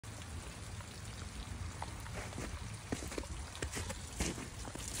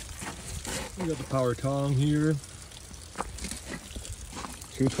We got the power tong here.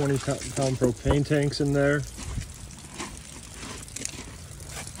 220-pound propane tanks in there.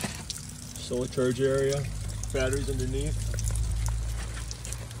 Solar charge area. Batteries underneath.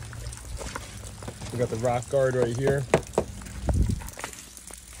 We got the rock guard right here.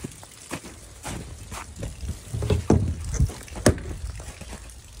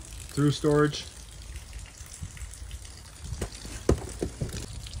 Through storage.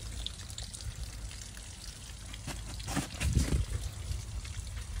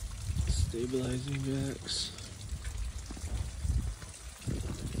 Stabilizing jacks.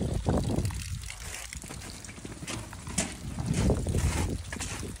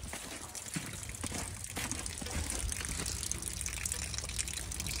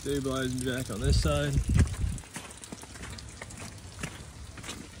 Stabilizing jack on this side.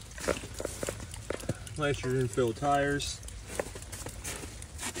 Nitrogen filled tires.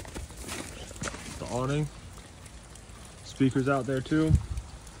 The awning. Speakers out there too.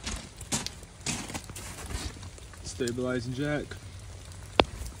 Stabilizing jack.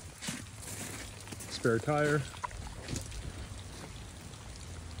 Spare tire.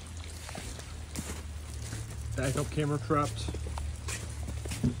 Backup camera prepped.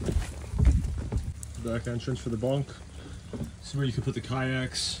 Back entrance for the bunk. This is where you can put the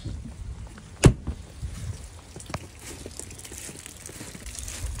kayaks.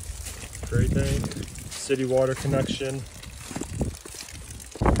 Gray tank, city water connection.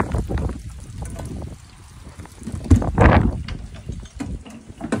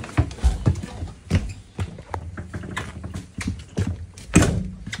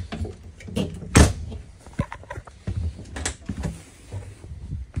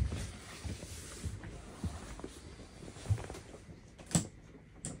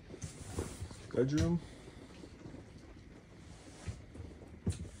 Bedroom.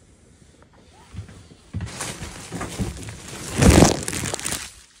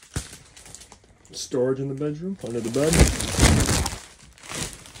 Storage in the bedroom, under the bed.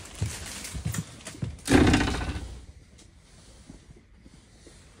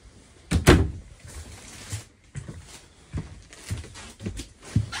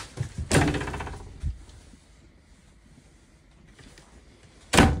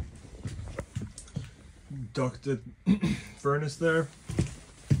 Ducted furnace there.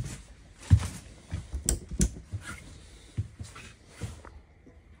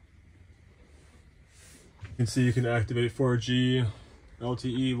 You can see you can activate 4G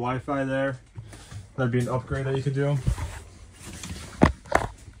LTE Wi-Fi there. That'd be an upgrade that you could do.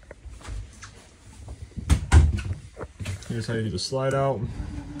 Here's how you do the slide out.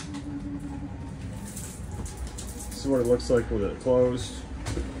 This is what it looks like with it closed.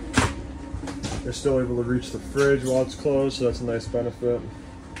 You're still able to reach the fridge while it's closed, so that's a nice benefit.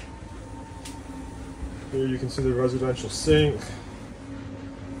 Here you can see the residential sink.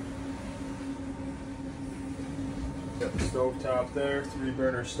 Got the stovetop there,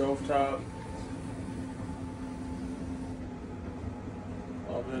 3-burner stovetop.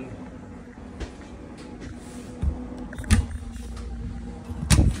 Oven.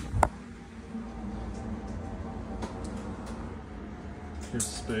 Here's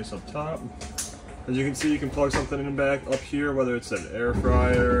the space up top. As you can see, you can plug something in back up here, whether it's an air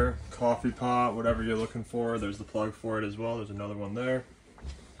fryer, coffee pot, whatever you're looking for. There's the plug for it as well. There's another one there.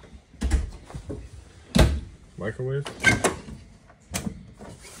 Microwave.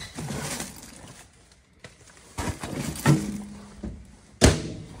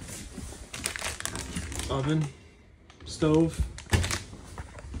 Oven. Stove.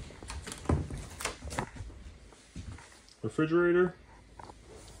 Refrigerator.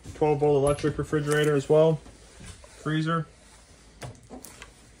 12-volt electric refrigerator as well. Freezer.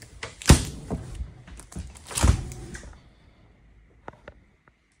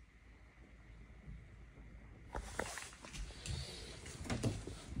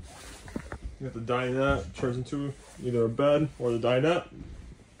 You got the dinette, turns into either a bed or the dinette.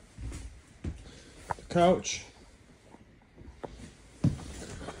 The couch.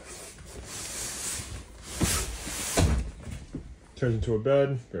 Turns into a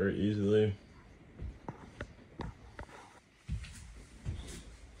bed very easily.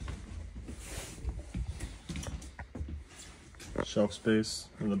 Shelf space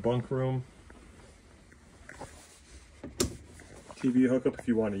in the bunk room. TV hookup if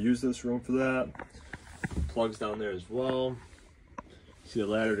you want to use this room for that. Plugs down there as well. See the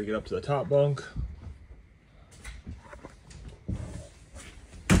ladder to get up to the top bunk.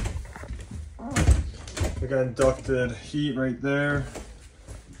 We got ducted heat right there.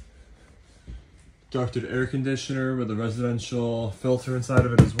 Ducted air conditioner with a residential filter inside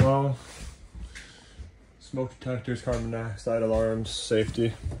of it as well. Smoke detectors, carbon monoxide alarms,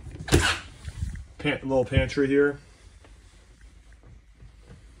 safety. Little pantry here.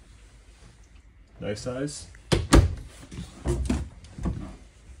 Nice size.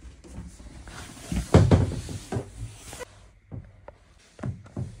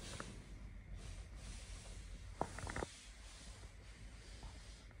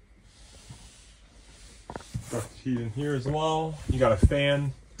 Got the heat in here as well. You got a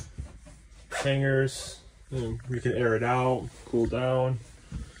fan, hangers. You can air it out, cool down,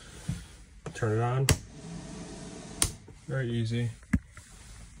 turn it on. Very easy.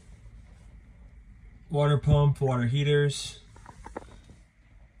 Water pump, water heaters,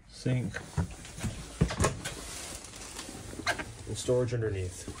 sink, and storage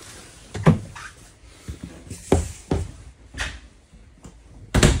underneath.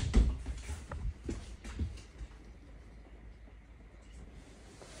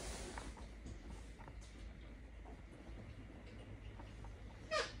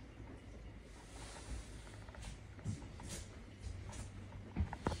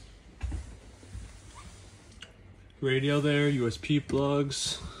 Radio there, USB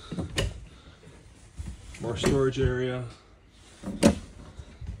plugs, more storage area.